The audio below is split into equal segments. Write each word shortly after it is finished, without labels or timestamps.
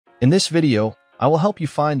In this video, I will help you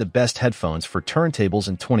find the best headphones for turntables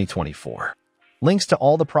in 2024. Links to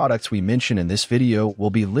all the products we mention in this video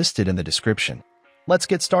will be listed in the description. Let's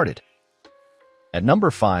get started. At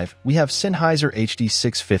number 5, we have Sennheiser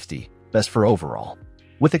HD650, best for overall.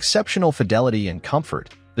 With exceptional fidelity and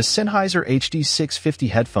comfort, the Sennheiser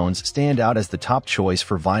HD650 headphones stand out as the top choice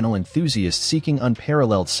for vinyl enthusiasts seeking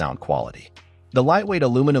unparalleled sound quality. The lightweight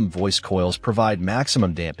aluminum voice coils provide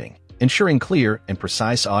maximum damping, ensuring clear and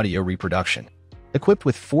precise audio reproduction. Equipped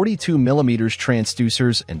with 42mm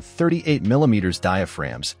transducers and 38mm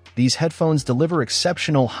diaphragms, these headphones deliver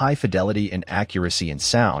exceptional high fidelity and accuracy in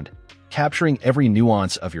sound, capturing every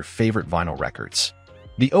nuance of your favorite vinyl records.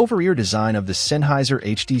 The over-ear design of the Sennheiser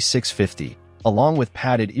HD650, along with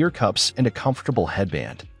padded ear cups and a comfortable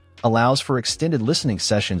headband, allows for extended listening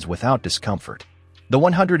sessions without discomfort. The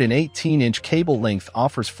 118-inch cable length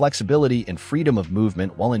offers flexibility and freedom of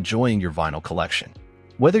movement while enjoying your vinyl collection.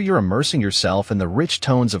 Whether you're immersing yourself in the rich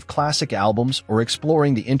tones of classic albums or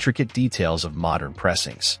exploring the intricate details of modern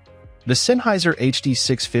pressings, the Sennheiser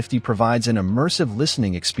HD650 provides an immersive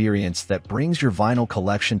listening experience that brings your vinyl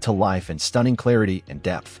collection to life in stunning clarity and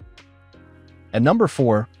depth. At number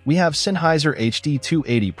 4, we have Sennheiser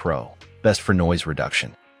HD280 Pro, best for noise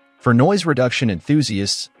reduction. For noise reduction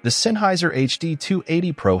enthusiasts, the Sennheiser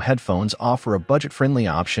HD280 Pro headphones offer a budget-friendly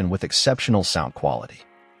option with exceptional sound quality.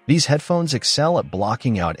 These headphones excel at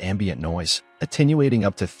blocking out ambient noise, attenuating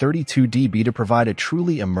up to 32 dB to provide a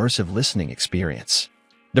truly immersive listening experience.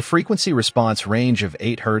 The frequency response range of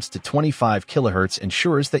 8 Hz to 25 kHz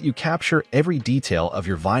ensures that you capture every detail of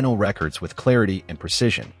your vinyl records with clarity and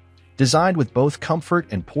precision. Designed with both comfort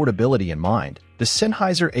and portability in mind, the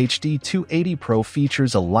Sennheiser HD280 Pro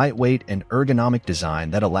features a lightweight and ergonomic design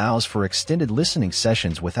that allows for extended listening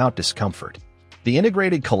sessions without discomfort. The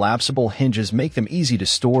integrated collapsible hinges make them easy to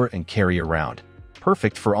store and carry around,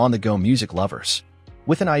 perfect for on-the-go music lovers.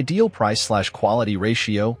 With an ideal price-quality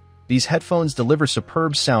ratio, these headphones deliver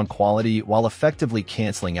superb sound quality while effectively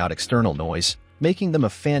canceling out external noise, making them a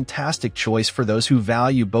fantastic choice for those who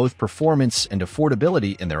value both performance and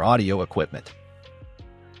affordability in their audio equipment.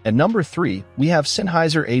 At number 3, we have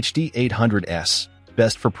Sennheiser HD800S,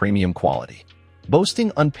 best for premium quality.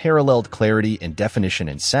 Boasting unparalleled clarity and definition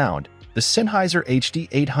in sound, the Sennheiser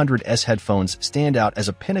HD800S headphones stand out as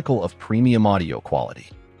a pinnacle of premium audio quality.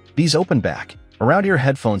 These open-back, around-ear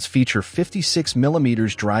headphones feature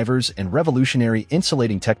 56mm drivers and revolutionary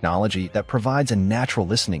insulating technology that provides a natural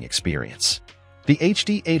listening experience. The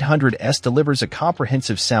HD800S delivers a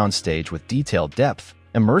comprehensive soundstage with detailed depth,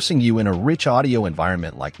 immersing you in a rich audio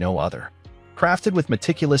environment like no other. Crafted with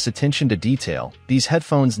meticulous attention to detail, these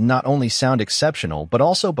headphones not only sound exceptional but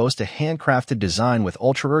also boast a handcrafted design with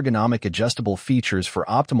ultra-ergonomic adjustable features for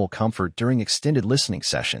optimal comfort during extended listening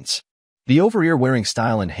sessions. The over-ear wearing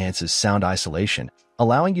style enhances sound isolation,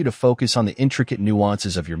 allowing you to focus on the intricate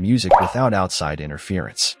nuances of your music without outside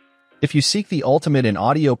interference. If you seek the ultimate in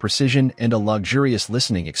audio precision and a luxurious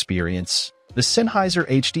listening experience, the Sennheiser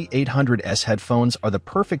HD800S headphones are the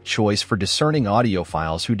perfect choice for discerning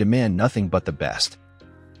audiophiles who demand nothing but the best.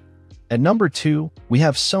 At number 2, we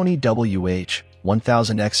have Sony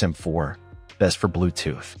WH-1000XM4, best for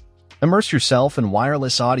Bluetooth. Immerse yourself in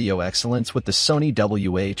wireless audio excellence with the Sony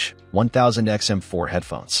WH-1000XM4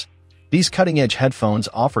 headphones. These cutting-edge headphones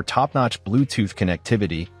offer top-notch Bluetooth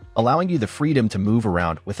connectivity, allowing you the freedom to move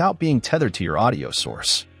around without being tethered to your audio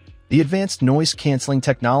source. The advanced noise-canceling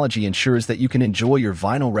technology ensures that you can enjoy your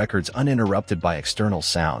vinyl records uninterrupted by external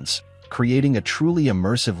sounds, creating a truly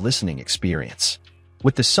immersive listening experience.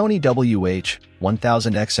 With the Sony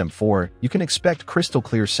WH-1000XM4, you can expect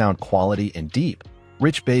crystal-clear sound quality and deep,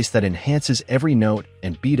 rich bass that enhances every note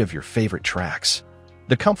and beat of your favorite tracks.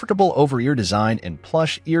 The comfortable over-ear design and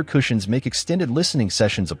plush ear cushions make extended listening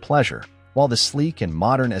sessions a pleasure, while the sleek and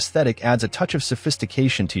modern aesthetic adds a touch of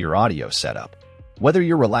sophistication to your audio setup. Whether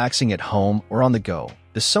you're relaxing at home or on the go,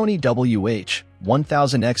 the Sony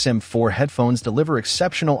WH-1000XM4 headphones deliver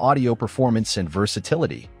exceptional audio performance and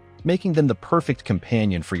versatility, making them the perfect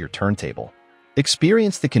companion for your turntable.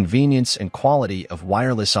 Experience the convenience and quality of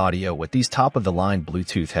wireless audio with these top-of-the-line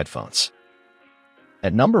Bluetooth headphones.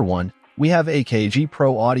 At number 1, we have AKG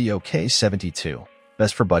Pro Audio K72,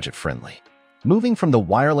 best for budget-friendly. Moving from the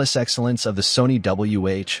wireless excellence of the Sony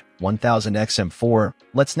WH-1000XM4,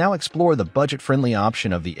 let's now explore the budget-friendly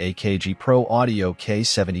option of the AKG Pro Audio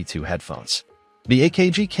K72 headphones. The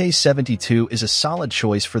AKG K72 is a solid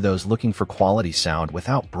choice for those looking for quality sound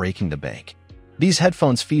without breaking the bank. These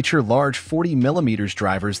headphones feature large 40mm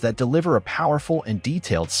drivers that deliver a powerful and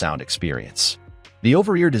detailed sound experience. The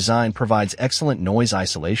over-ear design provides excellent noise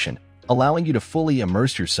isolation, allowing you to fully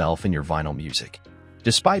immerse yourself in your vinyl music.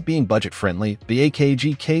 Despite being budget-friendly, the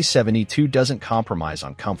AKG K72 doesn't compromise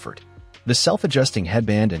on comfort. The self-adjusting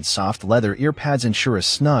headband and soft leather earpads ensure a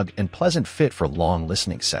snug and pleasant fit for long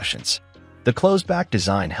listening sessions. The closed-back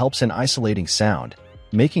design helps in isolating sound,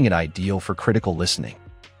 making it ideal for critical listening.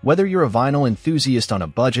 Whether you're a vinyl enthusiast on a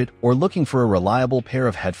budget or looking for a reliable pair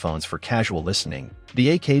of headphones for casual listening,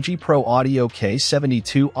 the AKG Pro Audio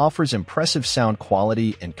K72 offers impressive sound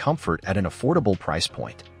quality and comfort at an affordable price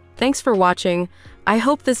point. Thanks for watching. I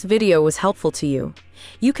hope this video was helpful to you.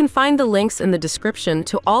 You can find the links in the description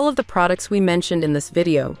to all of the products we mentioned in this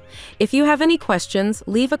video. If you have any questions,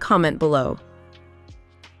 leave a comment below.